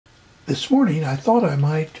This morning I thought I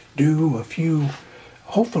might do a few,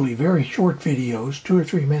 hopefully very short videos, 2 or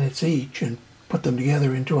 3 minutes each, and put them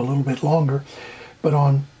together into a little bit longer, but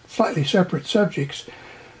on slightly separate subjects,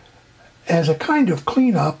 as a kind of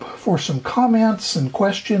cleanup for some comments and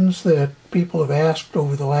questions that people have asked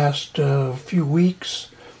over the last few weeks,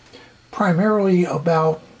 primarily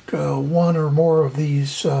about one or more of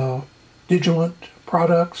these Digilent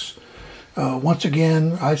products. Once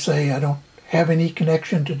again, I say I don't have any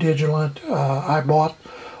connection to Digilent. I bought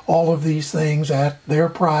all of these things at their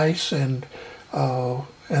price, and I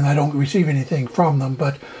don't receive anything from them.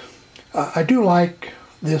 But I do like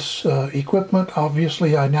this equipment.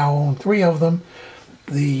 Obviously, I now own 3 of them.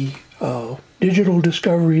 The Digital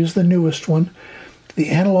Discovery is the newest one. The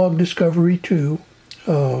Analog Discovery 2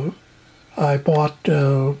 I bought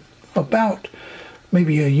about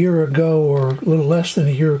maybe a year ago, or a little less than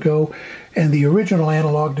a year ago, and the original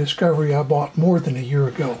Analog Discovery I bought more than a year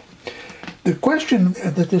ago. The question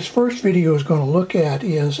that this first video is going to look at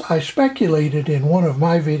is, I speculated in one of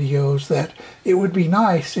my videos that it would be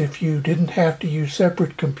nice if you didn't have to use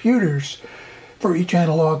separate computers for each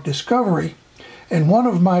Analog Discovery, and one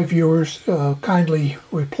of my viewers kindly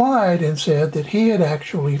replied and said that he had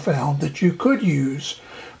actually found that you could use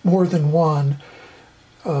more than one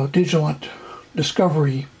Digilent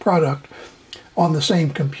Discovery product on the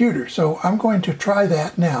same computer. So I'm going to try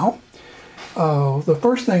that now. The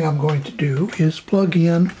first thing I'm going to do is plug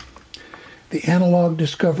in the Analog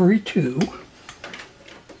Discovery 2,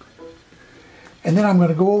 and then I'm going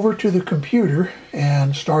to go over to the computer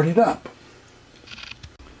and start it up.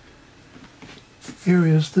 Here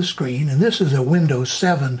is the screen, and this is a Windows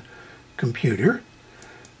 7 computer.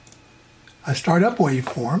 I start up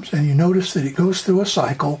waveforms, and you notice that it goes through a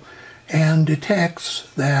cycle and detects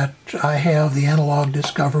that I have the Analog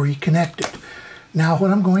Discovery connected. Now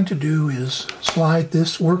what I'm going to do is slide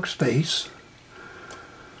this workspace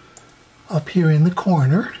up here in the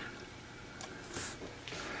corner,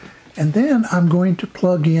 and then I'm going to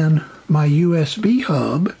plug in my USB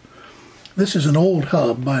hub. This is an old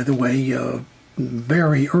hub, by the way,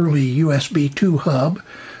 very early USB 2 hub,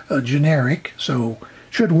 generic, so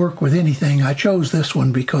should work with anything. I chose this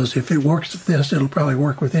one because if it works with this, it'll probably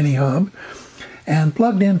work with any hub. And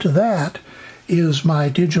plugged into that is my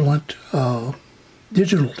Digilent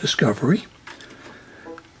Digital Discovery.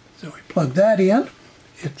 So we plug that in,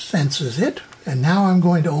 it senses it, and now I'm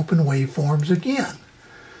going to open waveforms again,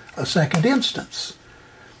 a second instance.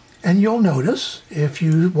 And you'll notice, if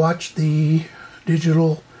you watch the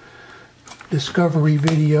Digital Discovery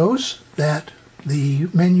videos, that the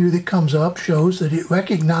menu that comes up shows that it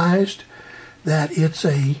recognized that it's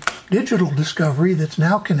a Digital Discovery that's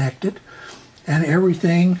now connected, and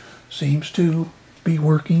everything seems to be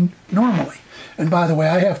working normally. And by the way,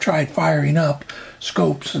 I have tried firing up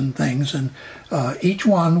scopes and things, and each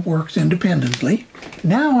one works independently.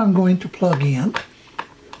 Now I'm going to plug in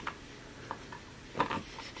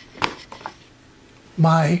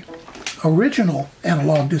my original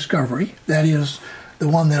Analog Discovery, that is the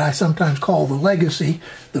one that I sometimes call the Legacy,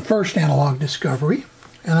 the first Analog Discovery,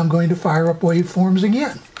 and I'm going to fire up waveforms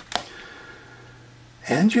again.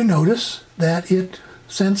 And you notice that it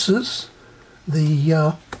senses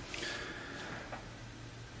the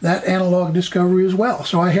that Analog Discovery as well.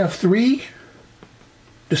 So I have 3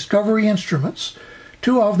 Discovery instruments.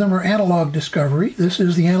 2 of them are Analog Discovery. This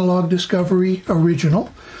is the Analog Discovery original.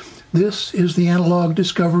 This is the Analog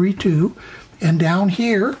Discovery 2. And down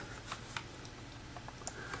here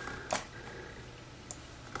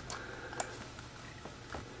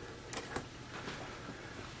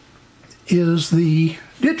is the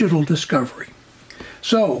Digital Discovery.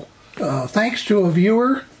 So, thanks to a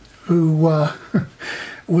viewer who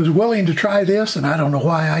was willing to try this, and I don't know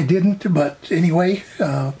why I didn't, but anyway,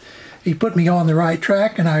 he put me on the right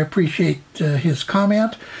track, and I appreciate his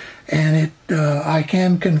comment. And I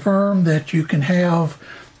can confirm that you can have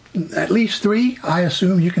at least 3. I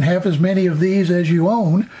assume you can have as many of these as you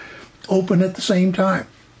own open at the same time.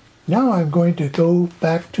 Now I'm going to go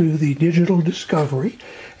back to the Digital Discovery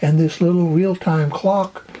and this little real-time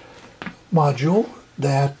clock module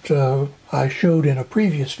that I showed in a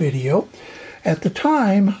previous video. At the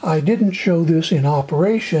time, I didn't show this in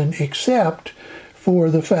operation except for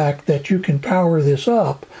the fact that you can power this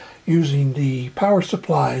up using the power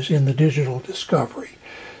supplies in the Digital Discovery.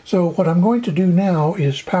 So what I'm going to do now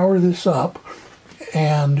is power this up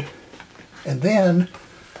and then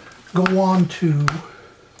go on to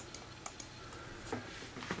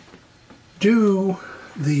do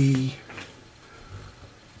the,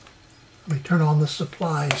 let me turn on the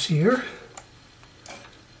supplies here,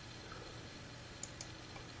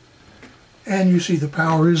 And you see the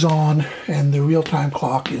power is on and the real-time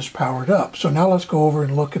clock is powered up. So now let's go over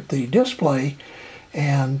and look at the display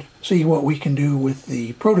and see what we can do with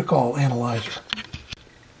the protocol analyzer.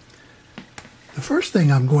 The first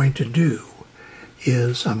thing I'm going to do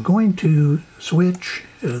is I'm going to switch,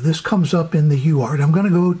 this comes up in the UART. I'm going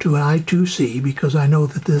to go to an I2C because I know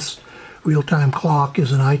that this real-time clock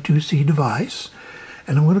is an I2C device.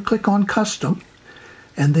 And I'm going to click on Custom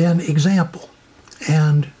and then Example.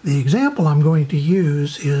 And the example I'm going to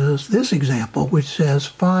use is this example, which says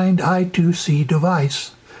Find I2C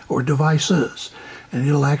device or devices. And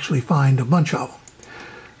it'll actually find a bunch of them.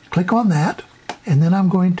 Click on that, and then I'm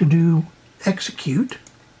going to do Execute.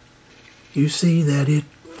 You see that it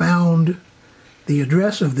found the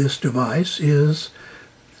address of this device is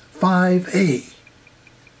 5A.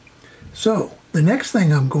 So the next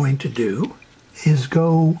thing I'm going to do is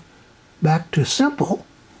go back to Simple,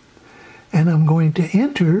 and I'm going to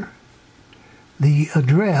enter the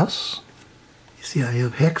address. You see I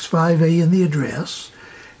have hex 5A in the address.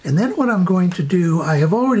 And then what I'm going to do, I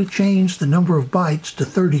have already changed the number of bytes to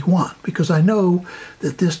 31 because I know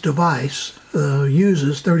that this device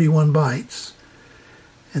uses 31 bytes.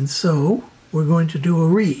 And so we're going to do a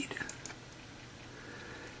read.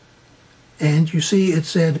 And you see it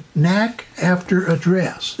said NAC after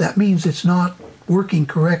address. That means it's not working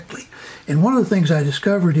correctly. And one of the things I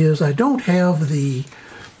discovered is I don't have the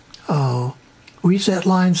reset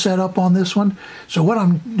line set up on this one. So what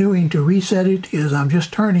I'm doing to reset it is I'm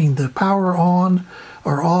just turning the power on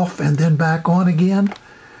or off and then back on again.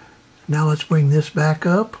 Now let's bring this back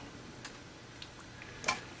up.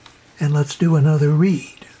 And let's do another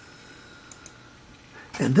read.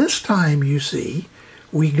 And this time you see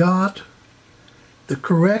we got the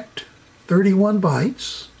correct 31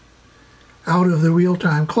 bytes out of the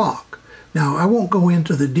real-time clock. Now, I won't go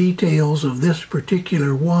into the details of this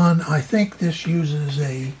particular one. I think this uses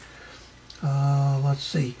a, let's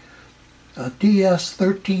see, a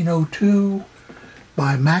DS1302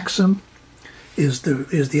 by Maxim is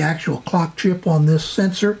the actual clock chip on this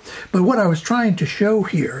sensor. But what I was trying to show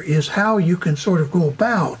here is how you can sort of go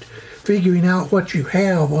about figuring out what you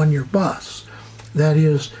have on your bus. That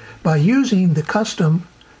is, by using the custom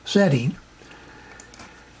setting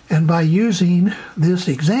and by using this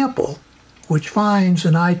example, which finds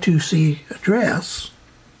an I2C address,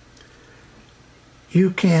 you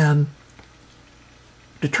can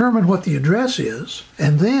determine what the address is,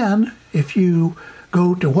 and then if you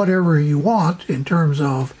go to whatever you want in terms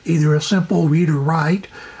of either a simple read or write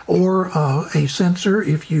or a sensor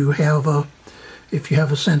if you have a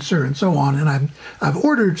sensor and so on. And I've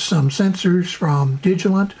ordered some sensors from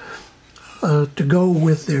Digilent to go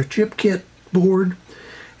with their chip kit board.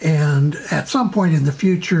 And at some point in the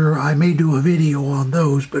future, I may do a video on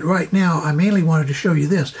those. But right now, I mainly wanted to show you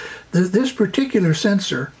this. This particular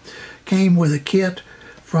sensor came with a kit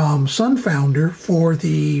from Sunfounder for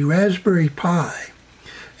the Raspberry Pi.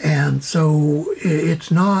 And so it's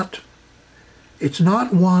not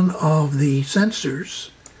one of the sensors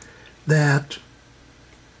that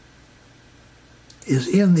is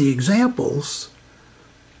in the examples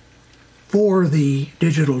for the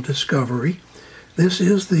Digital Discovery. This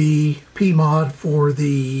is the PMOD for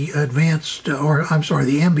the advanced,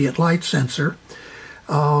 the ambient light sensor,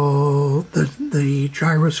 the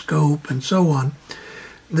gyroscope, and so on.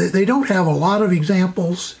 They don't have a lot of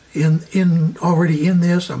examples already in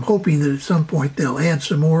this. I'm hoping that at some point they'll add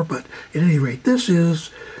some more, but at any rate, this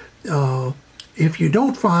is, if you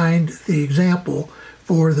don't find the example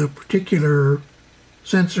for the particular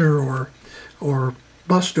sensor or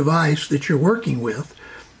bus device that you're working with,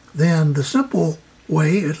 then the simple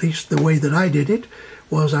way, at least the way that I did it,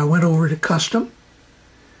 was I went over to Custom,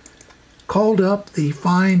 called up the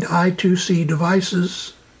Find I2C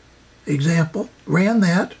Devices example, ran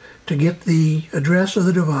that to get the address of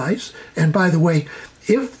the device. And by the way,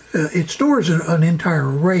 if it stores an entire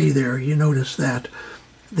array there, you notice that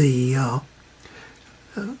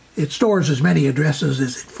it stores as many addresses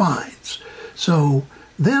as it finds. So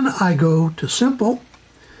then I go to Simple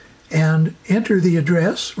and enter the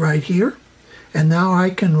address right here. And now I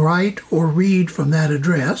can write or read from that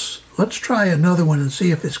address. Let's try another one and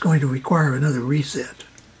see if it's going to require another reset.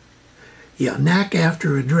 Yeah, NAC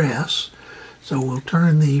after address. So we'll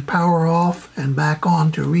turn the power off and back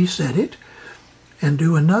on to reset it and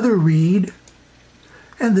do another read.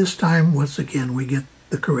 And this time, once again, we get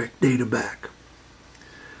the correct data back.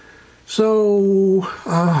 So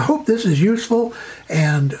I hope this is useful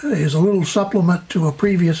and is a little supplement to a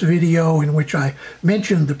previous video in which I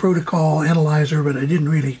mentioned the protocol analyzer, but I didn't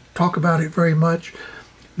really talk about it very much.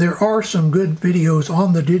 There are some good videos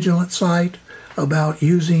on the Digilent site about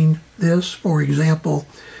using this. For example,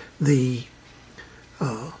 the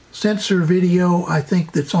sensor video, I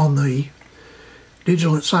think that's on the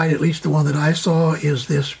Digilent site, at least the one that I saw, is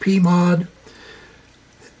this PMOD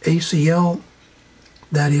ACL.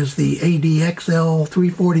 That is the ADXL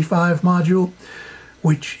 345 module,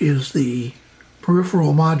 which is the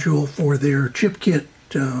peripheral module for their chip kit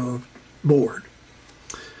board.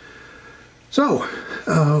 So,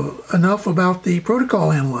 enough about the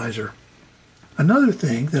protocol analyzer. Another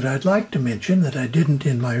thing that I'd like to mention that I didn't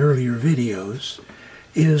in my earlier videos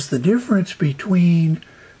is the difference between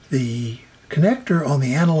the connector on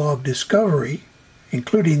the Analog Discovery,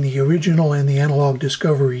 including the original and the Analog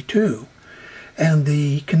Discovery 2, and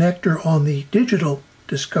the connector on the Digital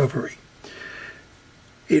Discovery.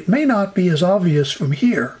 It may not be as obvious from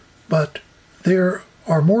here, but there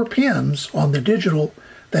are more pins on the digital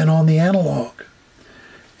than on the analog.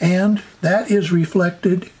 And that is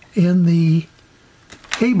reflected in the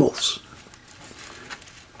cables.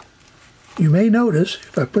 You may notice,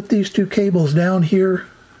 if I put these two cables down here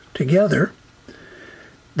together,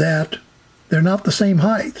 that they're not the same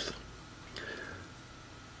height.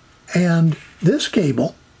 And this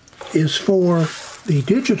cable is for the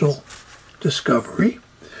Digital Discovery,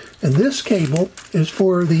 and this cable is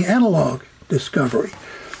for the Analog Discovery.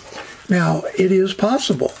 Now, it is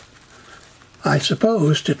possible, I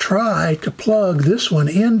suppose, to try to plug this one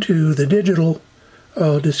into the Digital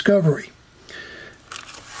Discovery.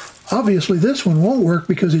 Obviously, this one won't work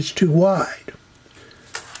because it's too wide.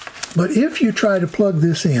 But if you try to plug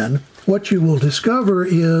this in, what you will discover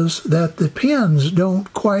is that the pins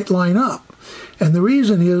don't quite line up. And the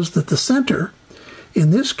reason is that the center,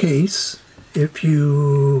 in this case, if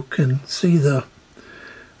you can see the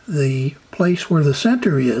place where the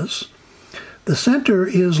center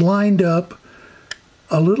is lined up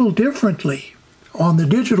a little differently on the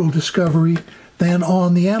Digital Discovery than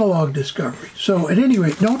on the Analog Discovery. So at any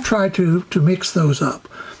rate, don't try to mix those up.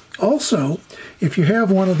 Also, if you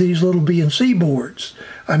have one of these little BNC boards,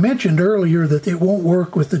 I mentioned earlier that it won't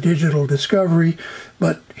work with the Digital Discovery,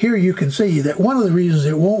 but here you can see that one of the reasons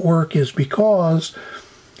it won't work is because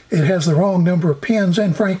it has the wrong number of pins,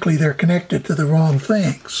 and frankly, they're connected to the wrong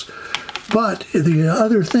things. But the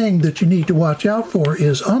other thing that you need to watch out for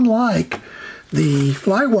is, unlike the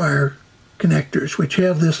flywire connectors, which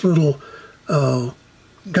have this little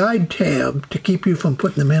guide tab to keep you from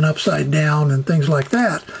putting them in upside down and things like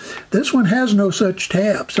that, this one has no such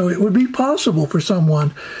tab. So it would be possible for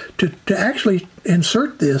someone to actually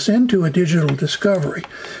insert this into a Digital Discovery.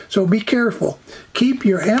 So be careful. Keep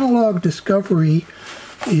your Analog Discovery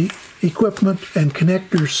equipment and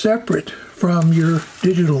connectors separate from your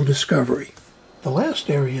Digital Discovery. The last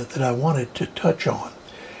area that I wanted to touch on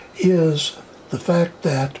is the fact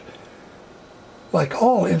that, like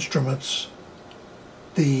all instruments,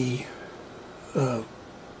 the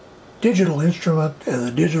digital instrument and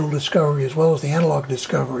the Digital Discovery, as well as the Analog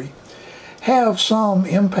Discovery, have some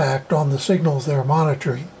impact on the signals they're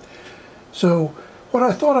monitoring. So what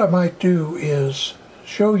I thought I might do is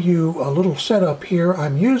show you a little setup here.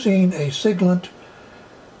 I'm using a Digilent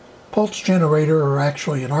pulse generator, or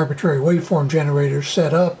actually an arbitrary waveform generator,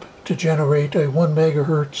 set up to generate a 1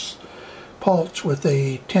 megahertz pulse with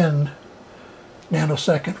a 10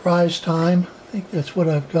 nanosecond rise time. I think that's what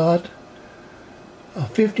I've got. A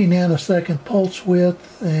 50 nanosecond pulse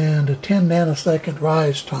width and a 10 nanosecond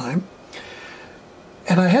rise time.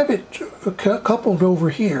 And I have it coupled over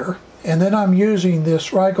here, and then I'm using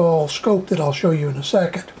this Rigol scope that I'll show you in a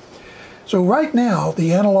second. So right now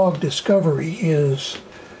the Analog Discovery is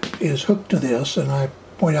hooked to this, and I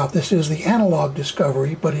point out this is the Analog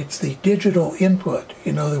Discovery, but it's the digital input.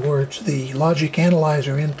 In other words, the logic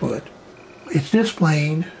analyzer input. It's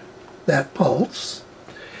displaying that pulse.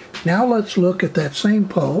 Now let's look at that same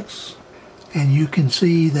pulse, and you can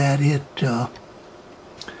see that it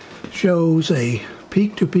shows a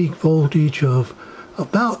peak-to-peak voltage of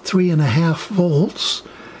about 3.5 volts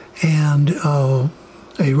and a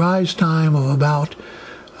rise time of about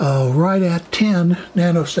right at 10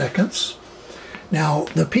 nanoseconds. Now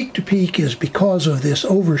the peak-to-peak is because of this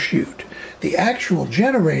overshoot. The actual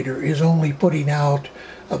generator is only putting out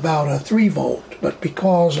about a 3 volt, but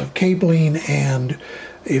because of cabling and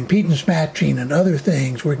impedance matching and other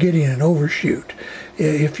things, we're getting an overshoot.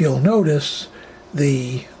 If you'll notice,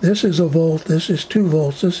 this is a volt, this is 2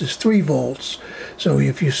 volts, this is 3 volts. So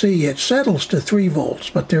if you see, it settles to 3 volts,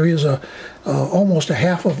 but there is almost a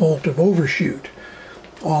half a volt of overshoot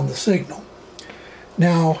on the signal.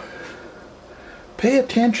 Now, pay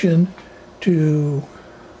attention to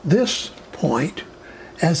this point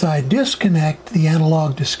as I disconnect the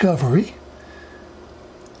Analog Discovery.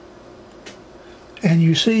 and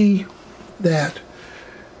you see that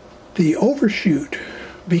the overshoot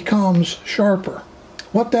becomes sharper.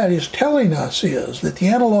 What that is telling us is that the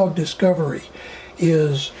analog discovery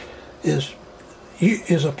is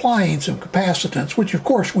applying some capacitance, which of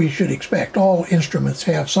course we should expect. All instruments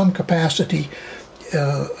have some capacity,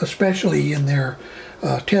 especially in their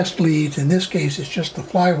test leads. In this case, it's just the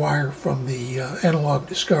flywire from the analog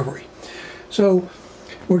discovery. So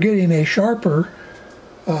we're getting a sharper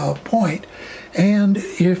point, and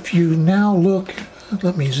if you now look,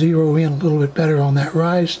 let me zero in a little bit better on that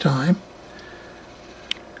rise time.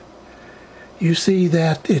 You see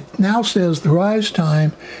that it now says the rise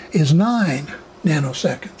time is 9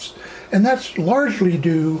 nanoseconds, and that's largely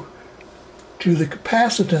due to the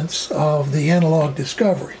capacitance of the analog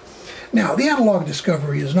discovery. Now, the analog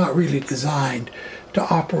discovery is not really designed to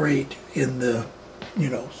operate in the,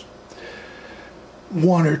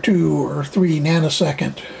 1 or 2 or 3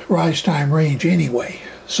 nanosecond rise time range anyway.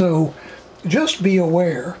 So just be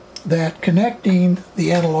aware that connecting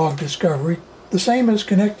the analog discovery, the same as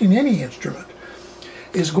connecting any instrument,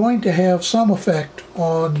 is going to have some effect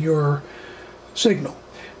on your signal.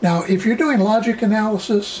 Now, if you're doing logic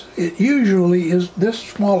analysis, it usually is, this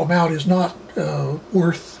small amount is not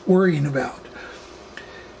worth worrying about.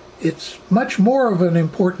 It's much more of an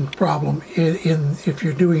important problem if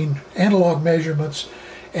you're doing analog measurements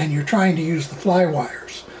and you're trying to use the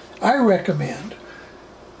flywires. I recommend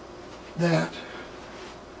that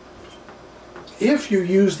if you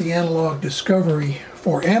use the analog discovery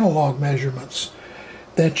for analog measurements,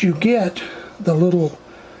 that you get the little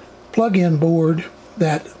plug-in board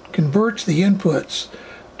that converts the inputs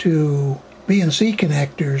to BNC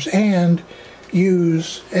connectors and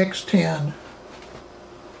use X10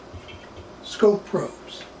 scope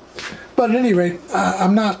probes. But at any rate,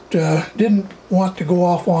 I'm not didn't want to go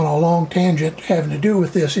off on a long tangent having to do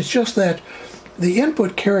with this. It's just that the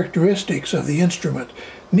input characteristics of the instrument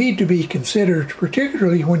need to be considered,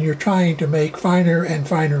 particularly when you're trying to make finer and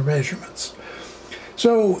finer measurements.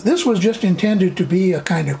 So this was just intended to be a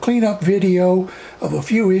kind of cleanup video of a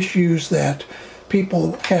few issues that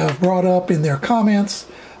people have brought up in their comments.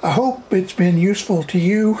 I hope it's been useful to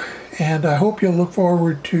you, and I hope you'll look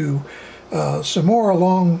forward to some more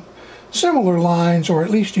along similar lines, or at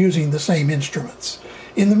least using the same instruments.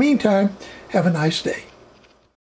 In the meantime, have a nice day.